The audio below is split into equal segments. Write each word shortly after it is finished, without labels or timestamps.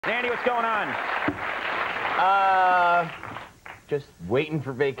Andy, what's going on? Just waiting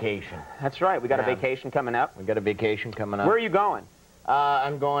for vacation. That's right. We got a vacation coming up. We got a vacation coming up. Where are you going?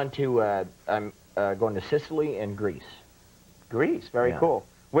 I'm going to Sicily and Greece. Greece. Very cool.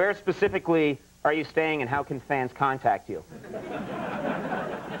 Where specifically are you staying, and how can fans contact you?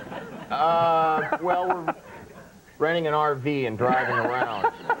 Well, we're renting an RV and driving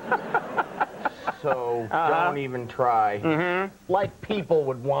around. So don't even try. Like people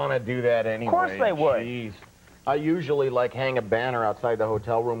would want to do that anyway. Of course they would. Jeez. I usually hang a banner outside the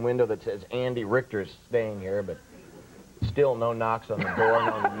hotel room window that says Andy Richter's staying here, but still no knocks on the door,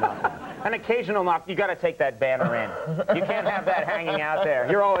 no nothing. An occasional knock. You got to take that banner in. You can't have that hanging out there.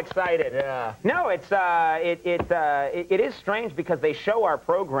 You're all excited. Yeah. No, it is strange because they show our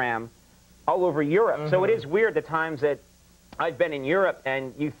program all over Europe. So it is weird the times that I've been in Europe,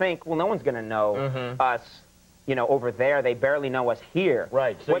 and you think, well, no one's going to know us, you know, over there. They barely know us here.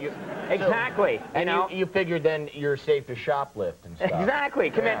 Right. So exactly. You figured then you're safe to shoplift and stuff.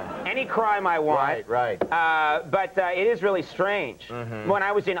 Exactly. Commit any crime I want. Right. But it is really strange. When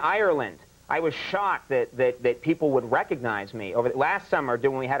I was in Ireland, I was shocked that people would recognize me. Last summer,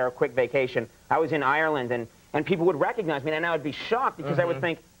 when we had our quick vacation, I was in Ireland, and people would recognize me, and I would be shocked because I would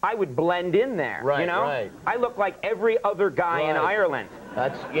think I would blend in there. Right, you know? right. I look like every other guy in Ireland.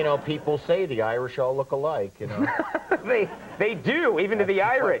 That's, you know, people say the Irish all look alike, you know. they do, even to the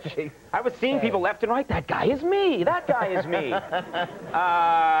Irish. I was seeing people left and right. That guy is me. That guy is me.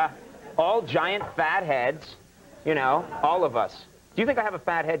 All giant fat heads, you know, all of us. Do you think I have a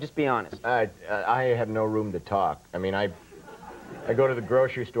fat head? Just be honest. I have no room to talk. I mean, I go to the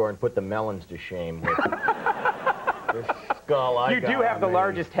grocery store and put the melons to shame with this skull I got. You do have the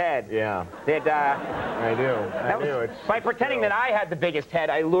largest head. Yeah. I do. By pretending that I had the biggest head,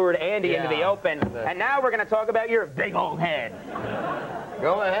 I lured Andy into the open. And now we're going to talk about your big old head.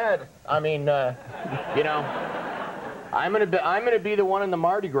 Go ahead. I mean, you know, I'm gonna be the one in the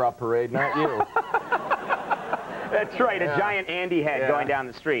Mardi Gras parade, not you. That's right, a giant Andy head going down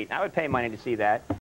the street. I would pay money to see that.